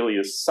network, there's really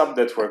a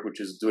sub-network which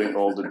is doing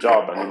all the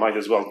job, and you might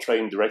as well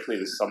train directly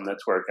the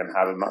sub-network and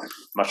have a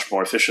much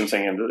more efficient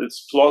thing. And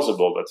it's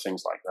plausible that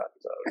things like that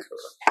occur.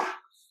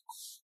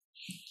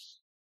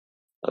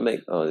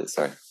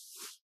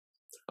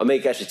 I'll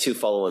make actually two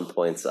follow-on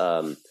points.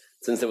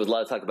 Since there was a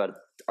lot of talk about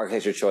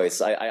architecture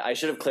choice, I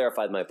should have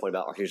clarified my point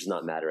about architecture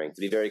not mattering.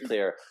 To be very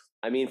clear,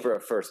 I mean for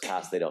a first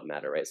pass, they don't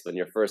matter, right? So when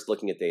you're first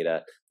looking at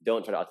data,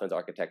 don't try to optimize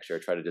architecture.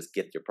 Try to just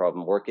get your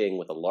problem working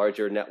with a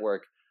larger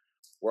network.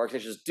 Where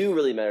architectures do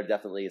really matter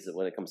definitely is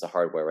when it comes to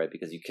hardware, right?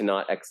 Because you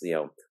cannot,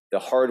 the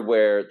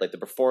hardware, like the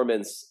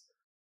performance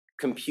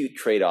compute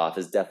trade-off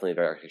is definitely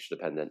very architecture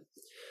dependent.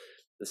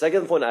 The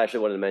second point I actually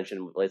wanted to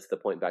mention relates to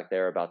the point back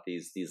there about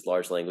these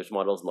large language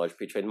models, large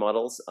pre-trained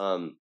models.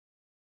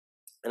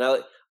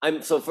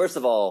 So first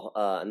of all,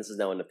 and this is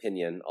now an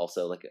opinion,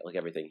 also like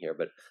everything here,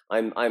 but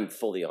I'm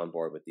fully on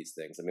board with these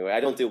things. I mean, I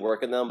don't do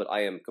work in them, but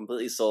I am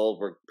completely sold.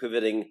 We're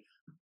pivoting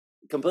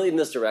completely in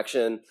this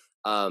direction.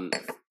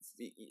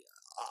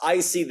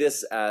 I see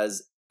this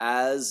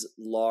as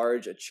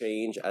large a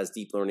change as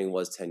deep learning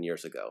was 10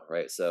 years ago,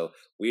 right? So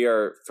we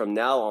are from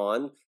now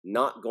on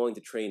not going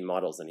to train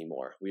models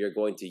anymore. We are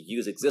going to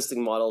use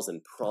existing models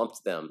and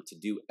prompt them to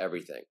do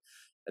everything,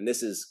 and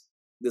this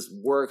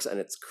works, and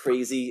it's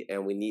crazy,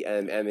 and we need,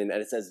 and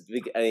it says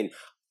big.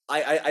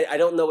 I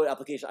don't know what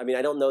application.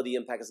 I don't know the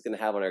impact it's going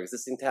to have on our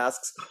existing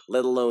tasks,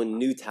 let alone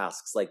new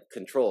tasks like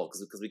control,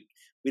 because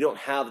we don't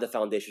have the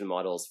foundation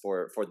models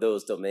for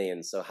those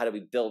domains. So how do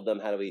we build them?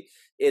 How do we?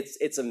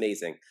 It's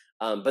amazing.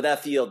 But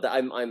that field,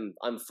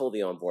 I'm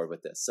fully on board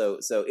with this. So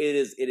it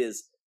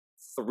is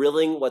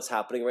thrilling what's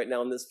happening right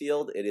now in this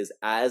field. It is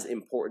as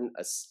important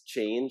a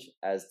change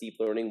as deep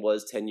learning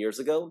was 10 years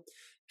ago.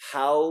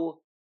 How,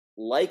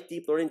 like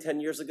deep learning 10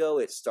 years ago,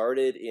 it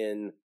started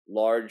in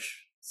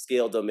large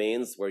scale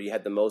domains where you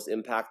had the most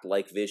impact,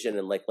 like vision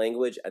and like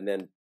language, and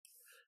then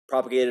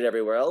propagated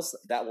everywhere else.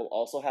 That will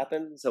also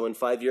happen. So in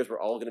 5 years,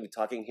 we're all going to be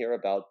talking here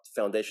about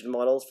foundation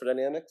models for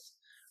dynamics,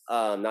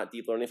 not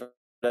deep learning for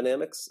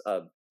dynamics.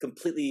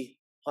 Completely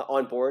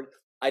on board.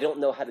 I don't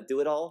know how to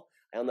do it all.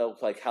 I don't know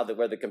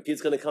where the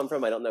compute's going to come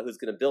from. I don't know who's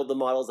going to build the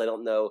models. I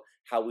don't know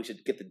how we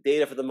should get the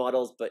data for the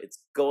models, but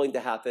it's going to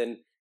happen,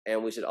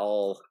 and we should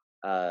all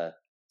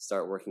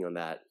start working on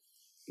that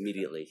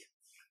immediately.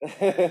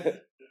 Very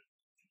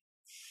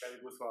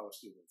good for our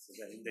students.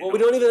 Well, we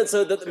don't even.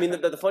 So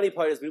the funny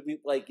part is we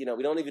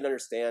don't even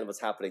understand what's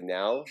happening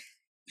now,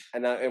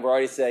 and we're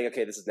already saying,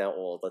 okay, this is now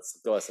old. Let's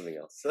go with something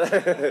else.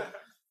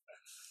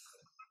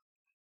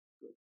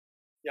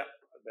 Yeah,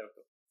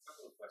 Alberto. A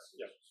couple of questions.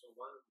 Yeah. So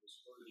one was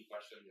already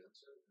partially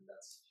answered, and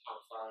that's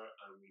how far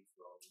are we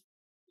from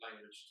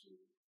language to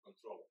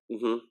control?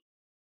 Mm-hmm.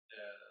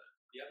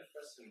 The other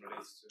question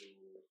relates to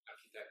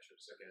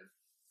architectures again,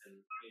 and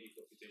maybe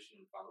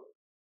computational power.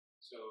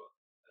 So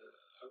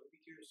I would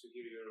be curious to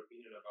hear your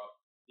opinion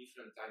about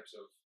different types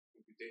of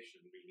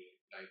computation,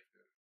 really, like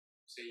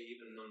say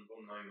even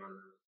non-von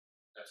Neumann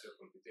types of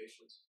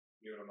computations,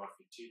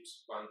 neuromorphic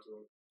chips,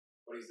 quantum.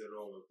 What is the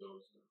role of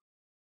those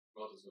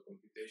models of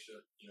computation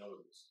in all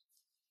of this?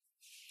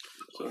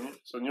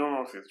 So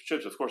neuromorphic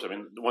chips, of course,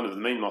 one of the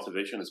main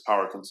motivations is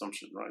power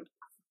consumption, right?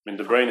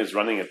 The brain is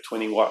running at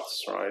 20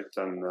 watts, right?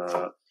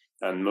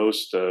 And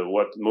most of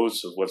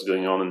what's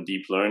going on in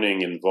deep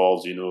learning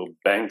involves,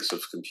 banks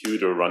of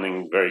computer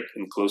running very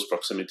in close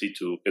proximity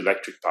to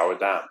electric power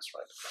dams,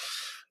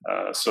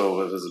 right?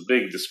 So there's a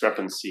big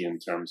discrepancy in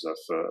terms of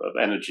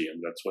energy,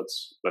 and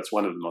that's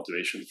one of the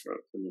motivations for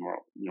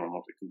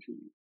neuromorphic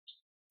computing.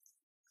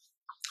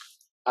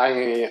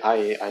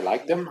 I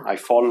like them. I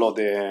follow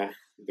the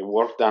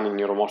work done in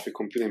neuromorphic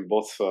computing,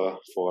 both for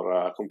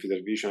computer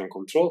vision and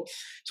control.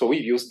 So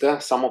we've used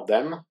some of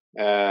them.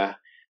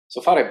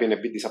 So far, I've been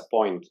a bit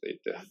disappointed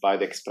by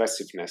the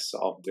expressiveness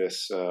of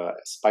this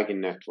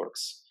spiking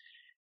networks.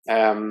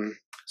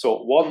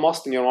 So what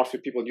most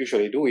neuromorphic people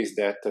usually do is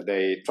that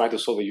they try to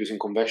solve it using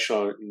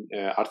conventional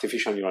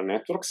artificial neural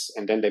networks,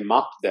 and then they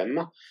map them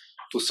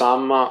to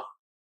some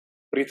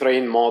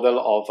pre-trained model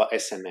of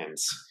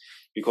SNNs.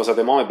 Because at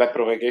the moment,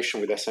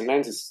 backpropagation with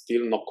SNNs is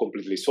still not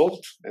completely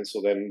solved, and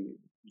so then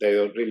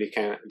they're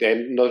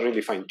not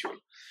really fine-tuned.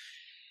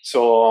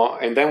 So,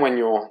 and then when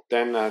you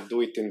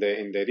do it in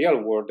the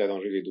real world, they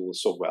don't really do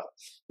so well.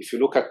 If you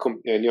look at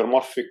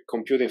neuromorphic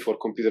computing for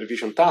computer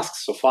vision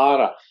tasks, so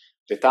far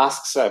the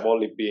tasks have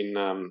only been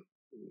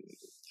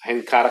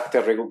hand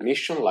character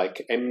recognition,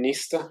 like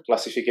MNIST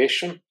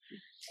classification,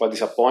 quite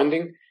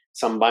disappointing.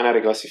 Some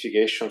binary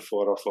classification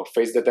for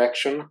face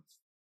detection.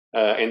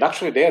 And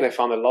actually there they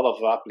found a lot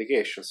of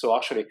applications. So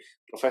actually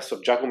Professor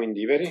Giacomo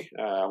Indiveri,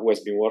 who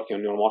has been working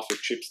on neuromorphic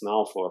chips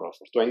now for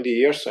 20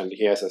 years, and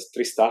he has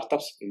 3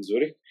 startups in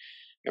Zurich.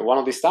 And one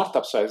of the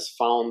startups has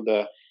found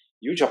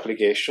huge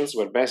applications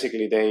where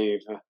basically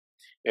they've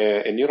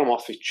a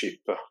neuromorphic chip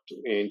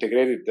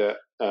integrated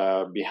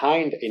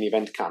behind an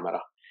event camera.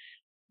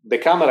 the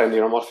camera and the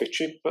neuromorphic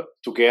chip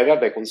together,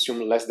 they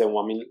consume less than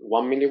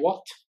 1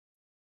 milliwatt.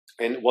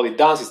 And what it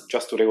does is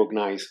just to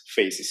recognize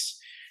faces.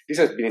 This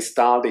has been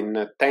installed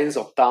in tens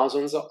of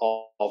thousands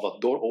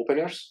of door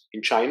openers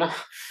in China.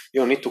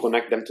 You don't need to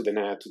connect them to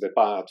the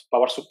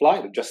power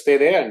supply. They just stay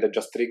there and they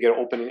just trigger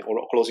opening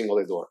or closing of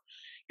the door.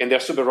 And they're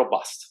super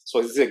robust. So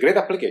it's a great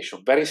application,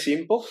 very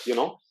simple,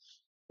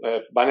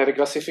 binary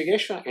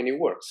classification, and it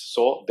works.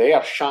 So they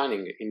are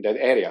shining in that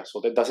area.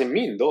 So that doesn't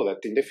mean, though, that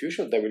in the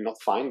future they will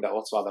not find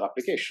also other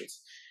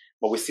applications.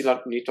 But we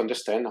still need to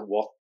understand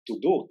what to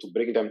do to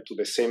bring them to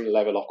the same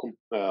level of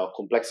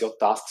complexity of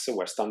tasks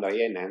where standard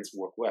ANNs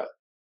work well.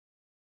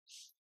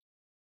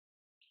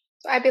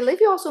 I believe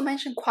you also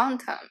mentioned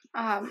quantum.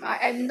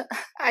 I'm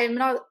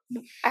not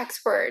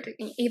expert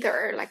in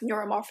either like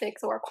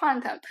neuromorphics or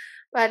quantum,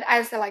 but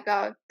as like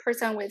a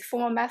person with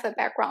formal method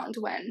background,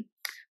 when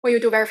you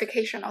do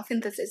verification or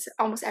synthesis,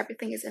 almost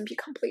everything is NP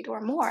complete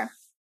or more.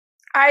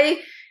 I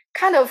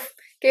kind of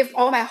give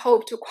all my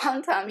hope to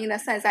quantum in the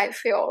sense I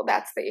feel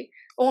that's the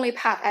only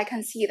path I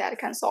can see that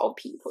can solve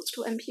P equals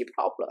to NP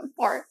problem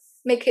or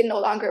make it no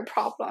longer a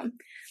problem.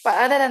 But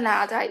other than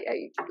that,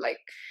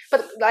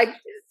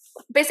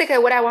 basically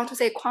what I want to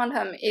say,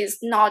 quantum is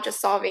not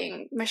just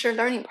solving machine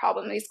learning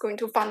problem. It's going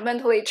to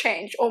fundamentally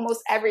change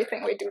almost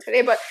everything we do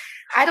today. But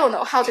I don't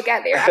know how to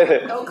get there. I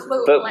have no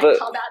clue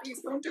how that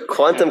is going to.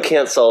 Quantum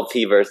can't solve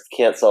P versus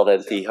can't solve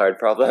NP hard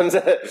problems.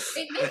 It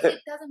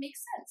doesn't make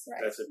sense,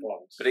 right? That's a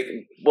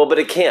problem. But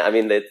it can't. I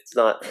mean, it's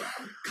not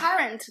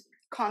current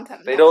quantum.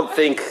 They don't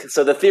think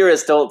so. The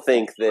theorists don't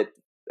think that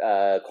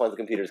quantum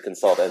computers can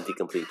solve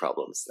NP-complete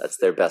problems. That's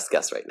their best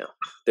guess right now.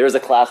 There is a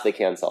class they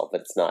can solve,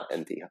 but it's not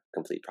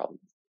NP-complete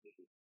problems.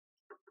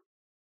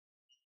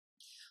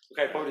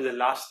 Okay, probably the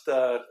last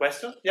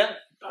question. Yeah?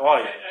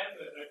 I have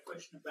a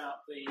question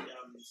about the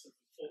sort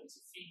of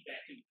importance of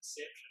feedback in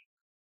perception.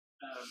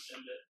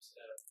 And that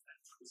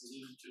this is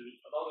alluded to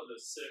a lot of the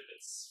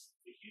circuits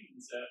for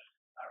humans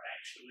are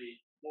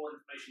actually more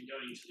information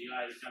going to the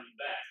eye than coming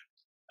back.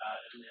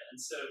 And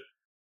so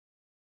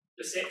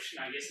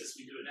perception, I guess, as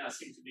we do it now,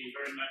 seems to be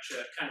very much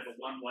a kind of a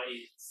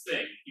one-way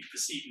thing. You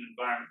perceive an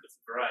environment with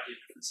a variety of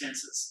different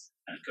senses,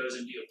 and it goes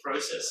into your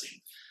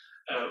processing.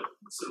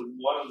 So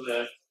what are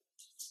the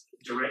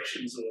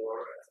directions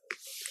or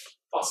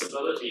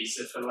possibilities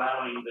of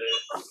allowing the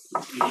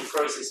media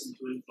processing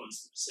to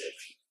influence the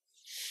perception?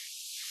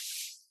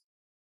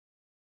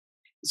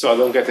 So I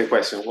don't get the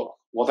question.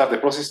 What are the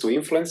processes to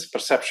influence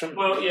perception?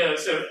 Well, yeah.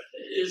 So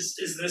is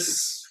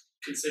this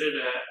considered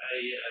a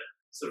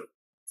sort of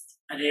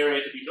an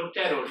area to be looked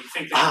at, or do you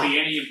think there could be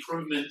any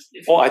improvement?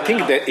 I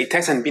think that it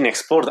hasn't been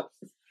explored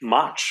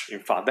much.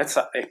 In fact, that's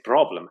a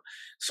problem.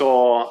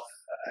 So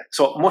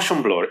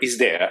motion blur is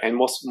there, and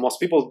most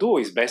people do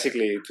is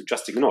basically to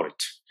just ignore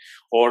it,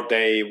 or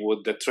they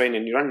would train a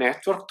neural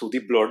network to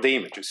deblur the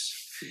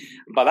images.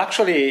 But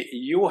actually,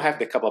 you have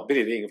the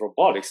capability in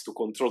robotics to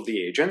control the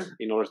agent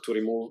in order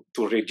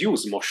to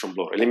reduce motion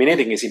blur.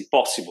 Eliminating is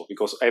impossible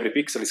because every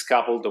pixel is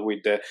coupled with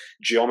the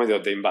geometry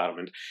of the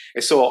environment.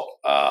 And so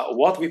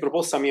what we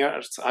proposed some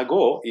years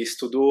ago is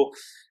to do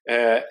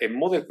a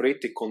model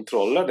predictive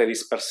controller that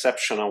is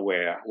perception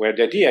aware, where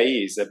the idea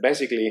is that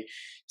basically,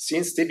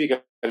 since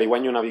typically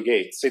when you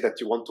navigate, say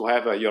that you want to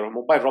have your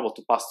mobile robot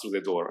to pass through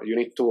the door, you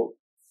need to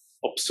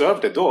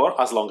observe the door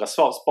as long as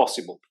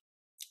possible.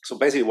 So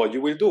basically what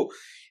you will do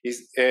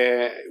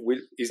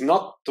is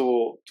not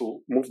to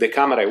move the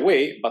camera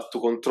away, but to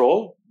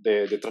control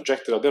the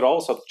trajectory of the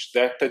robot such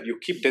that you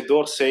keep the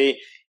door, say,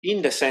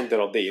 in the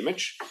center of the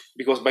image,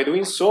 because by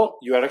doing so,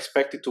 you are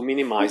expected to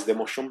minimize the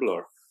motion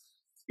blur.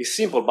 It's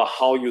simple, but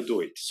how you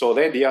do it. So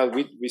the idea,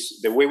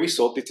 the way we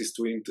solved it is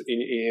to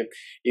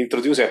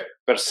introduce a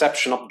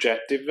perception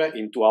objective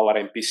into our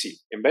MPC.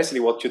 And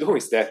basically what you do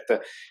is that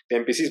the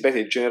MPC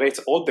basically generates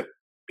all the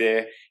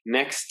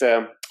next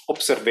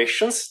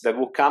observations that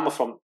will come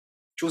from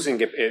choosing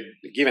a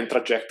given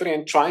trajectory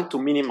and trying to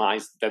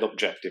minimize that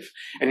objective.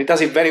 And it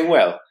does it very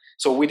well.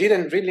 So we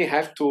didn't really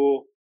have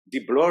to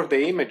deblur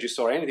the images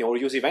or anything, or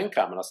use event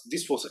cameras.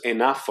 This was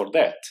enough for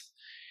that.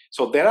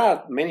 So there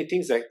are many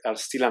things that are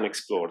still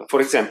unexplored.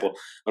 For example,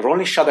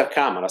 rolling shutter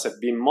cameras have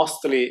been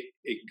mostly,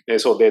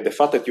 so the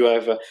fact that you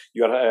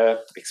are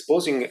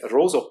exposing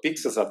rows of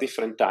pixels at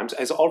different times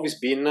has always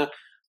been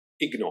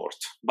ignored,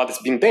 but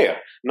it's been there.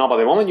 Now, by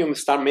the moment you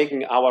start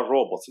making our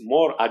robots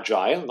more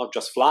agile, not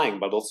just flying,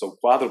 but also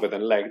quadruped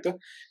and legged,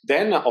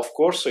 then, of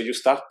course, you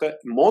start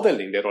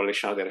modeling the rolling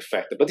shutter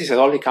effect. But this has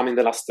only come in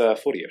the last 4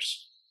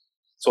 years.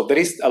 So there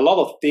is a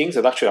lot of things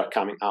that actually are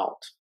coming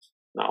out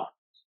now.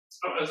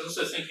 I was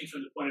also thinking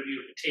from the point of view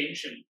of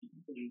attention.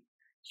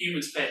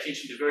 Humans pay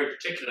attention to very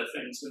particular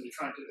things when they're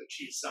trying to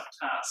achieve some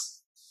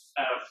task.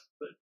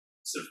 But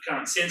sort of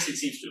current sensing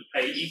seems to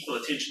pay equal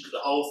attention to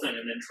the whole thing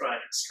and then try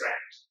and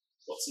extract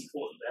what's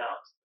important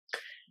out.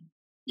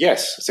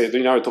 Yes, so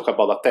you now talk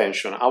about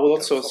attention. I would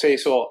also say,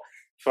 so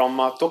From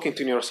talking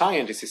to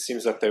neuroscientists, it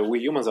seems that we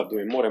humans are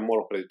doing more and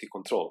more predictive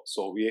control.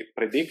 So we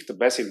predict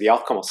basically the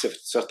outcome of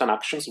certain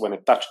actions. When I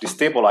touch this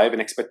table, I have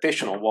an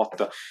expectation of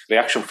what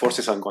reaction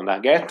forces I'm going to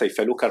get. If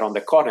I look around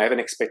the corner, I have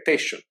an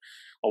expectation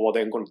of what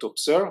I'm going to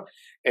observe.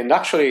 And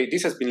actually,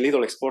 this has been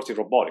little explored in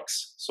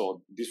robotics.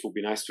 So this would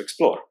be nice to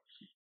explore.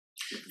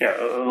 Yeah,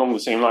 along the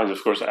same lines,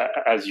 of course,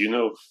 as you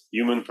know,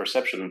 human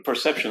perception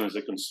is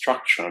a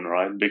construction,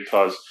 right?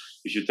 Because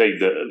if you take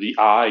the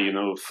eye,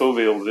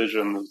 foveal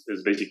vision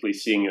is basically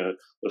seeing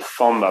a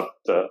thumb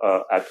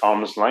at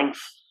arm's length,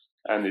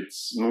 and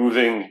it's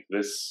moving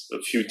this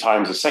a few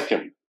times a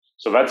second.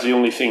 So that's the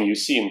only thing you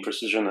see in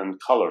precision and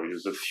color,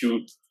 is a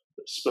few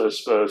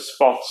spots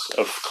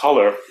of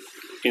color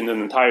in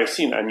an entire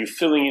scene, and you're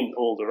filling in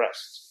all the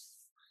rest.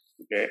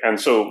 Okay, and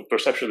so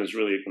perception is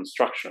really a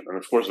construction, and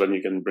of course, then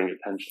you can bring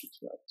attention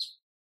to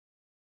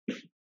that.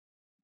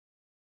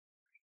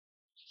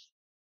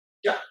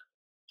 Yeah.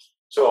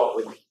 So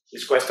with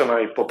this question,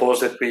 I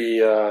propose that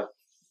we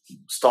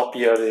stop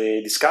here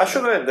the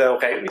discussion, and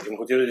we can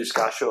continue the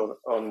discussion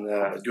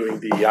on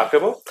during the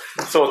apéro.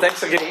 So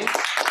thanks again.